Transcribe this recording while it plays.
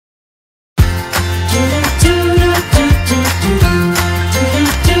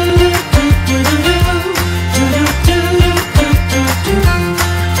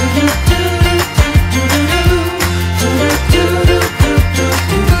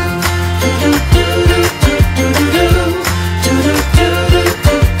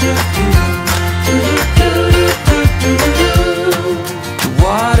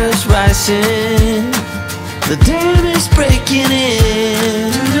listen, the dam is breaking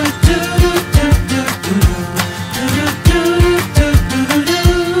in.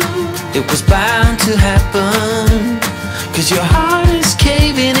 It was bound to happen, 'cause your heart is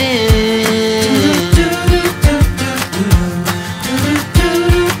caving in.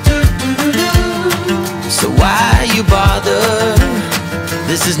 So why you bother?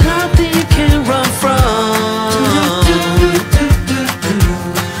 This is nothing you can run from.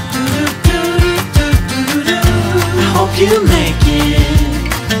 I hope you make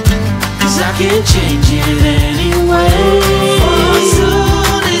it, 'cause I can't change it anyway. For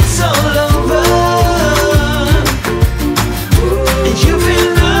soon it's all over, and you've been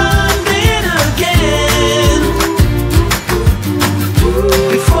running again.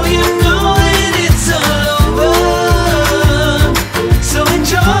 Before you know it, it's all over. So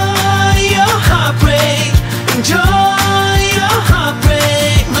enjoy your heartbreak, enjoy your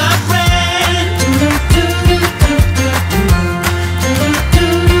heartbreak, my friend.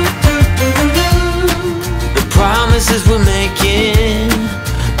 The promises were made